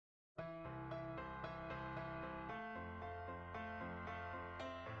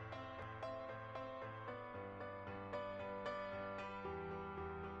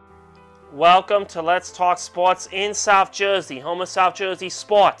Welcome to Let's Talk Sports in South Jersey, home of South Jersey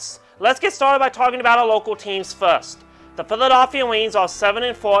sports. Let's get started by talking about our local teams first. The Philadelphia Wings are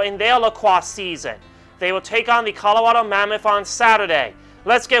 7-4 in their lacrosse season. They will take on the Colorado Mammoth on Saturday.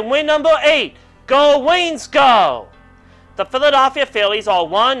 Let's get win number 8. Go Wings, go! The Philadelphia Phillies are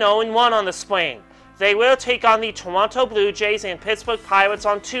 1-0-1 on the spring. They will take on the Toronto Blue Jays and Pittsburgh Pirates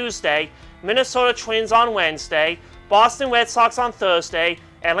on Tuesday, Minnesota Twins on Wednesday, Boston Red Sox on Thursday,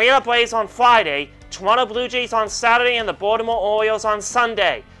 Atlanta Braves on Friday, Toronto Blue Jays on Saturday, and the Baltimore Orioles on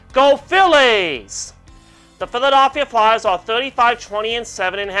Sunday. Go Phillies! The Philadelphia Flyers are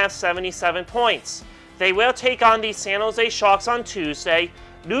 35-20-7 and have 77 points. They will take on the San Jose Sharks on Tuesday,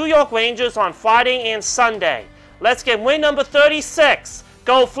 New York Rangers on Friday and Sunday. Let's get win number 36.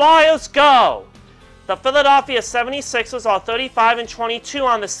 Go Flyers, go! The Philadelphia 76ers are 35-22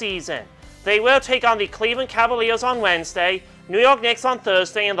 on the season. They will take on the Cleveland Cavaliers on Wednesday, New York Knicks on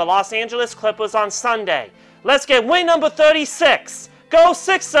Thursday, and the Los Angeles Clippers on Sunday. Let's get win number 36. Go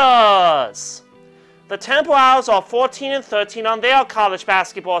Sixers! The Temple Owls are 14-13 on their college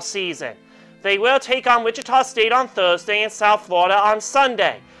basketball season. They will take on Wichita State on Thursday and South Florida on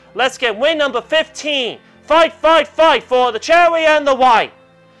Sunday. Let's get win number 15. Fight, fight, fight for the cherry and the white.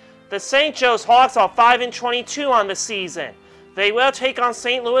 The St. Joe's Hawks are 5-22 on the season. They will take on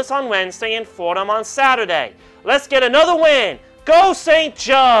St. Louis on Wednesday and Fordham on Saturday. Let's get another win. Go St.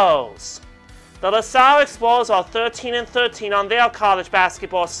 Joe's! The Salle Explorers are 13-13 on their college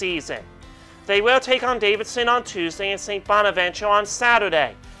basketball season. They will take on Davidson on Tuesday and St. Bonaventure on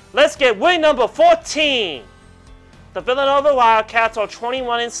Saturday. Let's get win number 14. The Villanova Wildcats are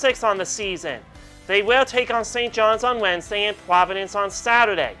 21-6 on the season. They will take on St. John's on Wednesday and Providence on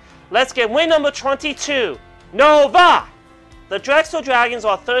Saturday. Let's get win number 22. Nova! The Drexel Dragons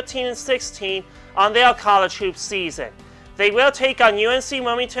are 13-16 on their college hoops season. They will take on UNC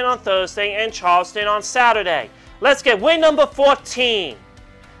Wilmington on Thursday and Charleston on Saturday. Let's get win number 14.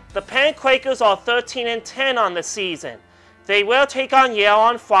 The Penn Quakers are 13-10 on the season. They will take on Yale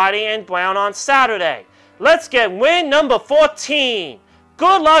on Friday and Brown on Saturday. Let's get win number 14.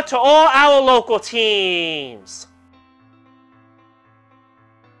 Good luck to all our local teams.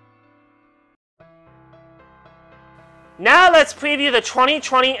 Now let's preview the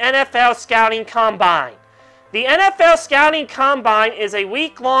 2020 NFL Scouting Combine. The NFL Scouting Combine is a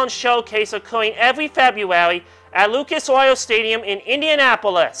week-long showcase occurring every February at Lucas Oil Stadium in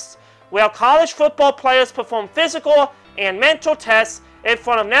Indianapolis, where college football players perform physical and mental tests in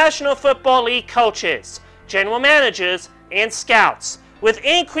front of National Football League coaches, general managers, and scouts, with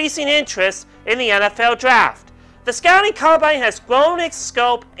increasing interest in the NFL Draft. The Scouting Combine has grown its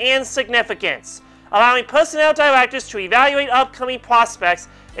scope and significance, allowing personnel directors to evaluate upcoming prospects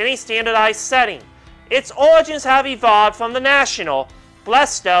in a standardized setting. Its origins have evolved from the National,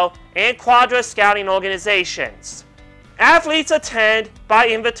 Blesto, and Quadra scouting organizations. Athletes attend by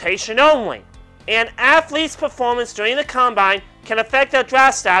invitation only, and athletes' performance during the Combine can affect their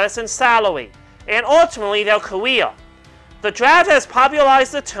draft status and salary, and ultimately their career. The draft has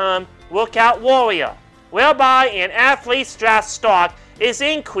popularized the term workout warrior, whereby an athlete's draft stock is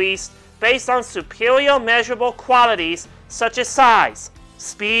increased based on superior measurable qualities such as size,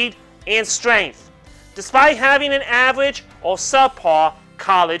 speed, and strength, despite having an average or subpar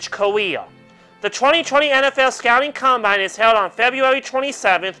college career. The 2020 NFL Scouting Combine is held on February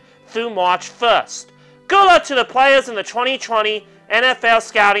 27th through March 1st. Good luck to the players in the 2020 NFL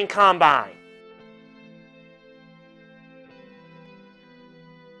Scouting Combine.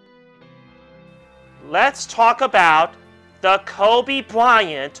 Let's talk about the Kobe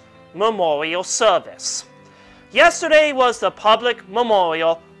Bryant Memorial Service. Yesterday was the public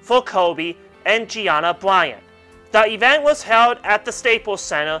memorial for Kobe and Gianna Bryant. The event was held at the Staples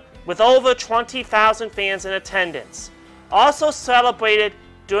Center with over 20,000 fans in attendance. Also celebrated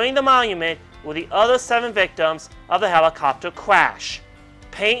during the monument were the other 7 victims of the helicopter crash: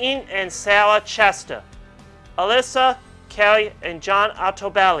 Peyton and Sarah Chester, Alyssa, Kelly and John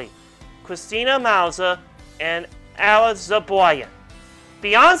Altobelli, Christina Mauser, and Ala Zaboyan.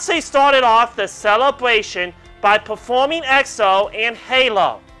 Beyonce started off the celebration by performing EXO and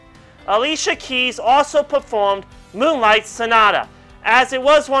Halo. Alicia Keys also performed Moonlight Sonata, as it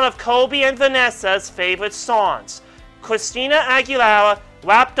was one of Kobe and Vanessa's favorite songs. Christina Aguilera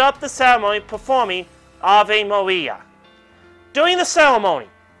wrapped up the ceremony performing Ave Maria. During the ceremony,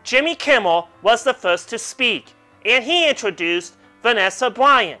 Jimmy Kimmel was the first to speak, and he introduced Vanessa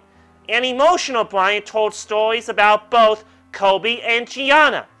Bryant. An emotional Bryant told stories about both Kobe and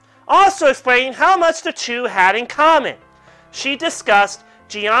Gianna, also explaining how much the two had in common. She discussed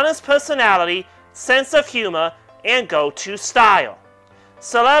Gianna's personality, sense of humor, and go-to style.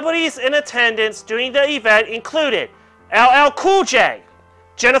 Celebrities in attendance during the event included LL Cool J,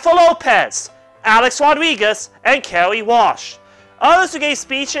 Jennifer Lopez, Alex Rodriguez, and Kerry Walsh. Others who gave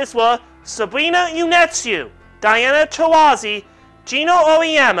speeches were Sabrina Ionescu, Diana Taurasi, Gino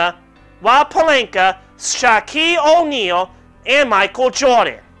Auriemma, Rob Pelinka, Shaquille O'Neal, and Michael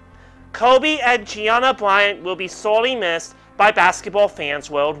Jordan. Kobe and Gianna Bryant will be sorely missed by basketball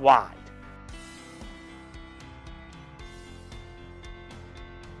fans worldwide.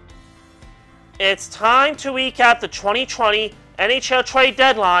 It's time to recap the 2020 NHL Trade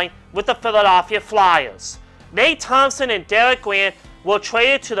Deadline with the Philadelphia Flyers. Nate Thompson and Derek Grant were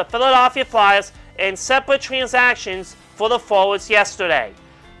traded to the Philadelphia Flyers in separate transactions for the forwards yesterday.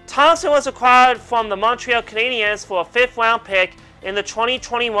 Thompson was acquired from the Montreal Canadiens for a 5th-round pick in the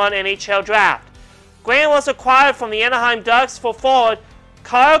 2021 NHL Draft. Grant was acquired from the Anaheim Ducks for forward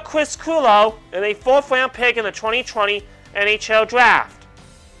Kyle Criscuolo and a 4th-round pick in the 2020 NHL Draft.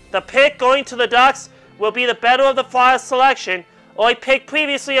 The pick going to the Ducks will be the better of the Flyers selection or a pick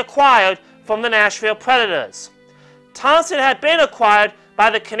previously acquired from the Nashville Predators. Thompson had been acquired by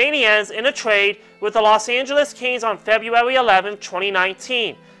the Canadiens in a trade with the Los Angeles Kings on February 11,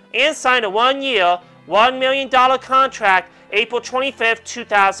 2019, and signed a 1-year, $1 million contract April 25,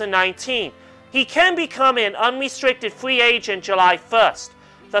 2019. He can become an unrestricted free agent July 1st.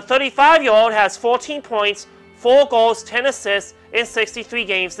 The 35-year-old has 14 points, 4 goals, 10 assists in 63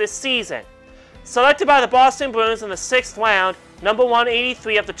 games this season. Selected by the Boston Bruins in the 6th round, number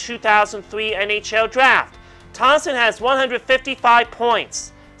 183 of the 2003 NHL Draft, Thompson has 155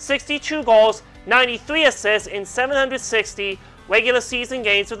 points, 62 goals, 93 assists in 760 regular season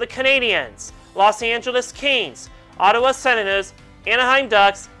games with the Canadiens, Los Angeles Kings, Ottawa Senators, Anaheim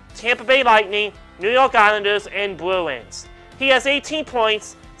Ducks, Tampa Bay Lightning, New York Islanders, and Bruins. He has 18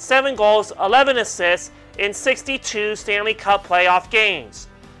 points, 7 goals, 11 assists in 62 Stanley Cup playoff games.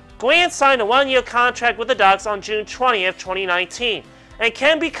 Grant signed a 1-year contract with the Ducks on June 20th, 2019, and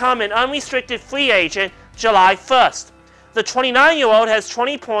can become an unrestricted free agent July 1st. The 29-year-old has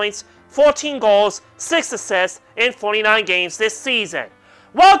 20 points, 14 goals, 6 assists in 49 games this season.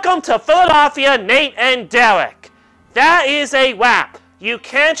 Welcome to Philadelphia, Nate and Derek. That is a wrap. You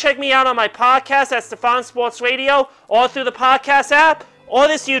can check me out on my podcast at Stefan Sports Radio or through the podcast app or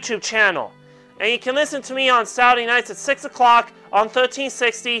this YouTube channel. And you can listen to me on Saturday nights at 6 o'clock on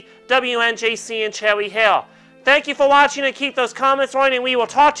 1360 WNJC in Cherry Hill. Thank you for watching and keep those comments on, and we will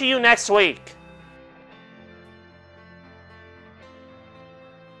talk to you next week.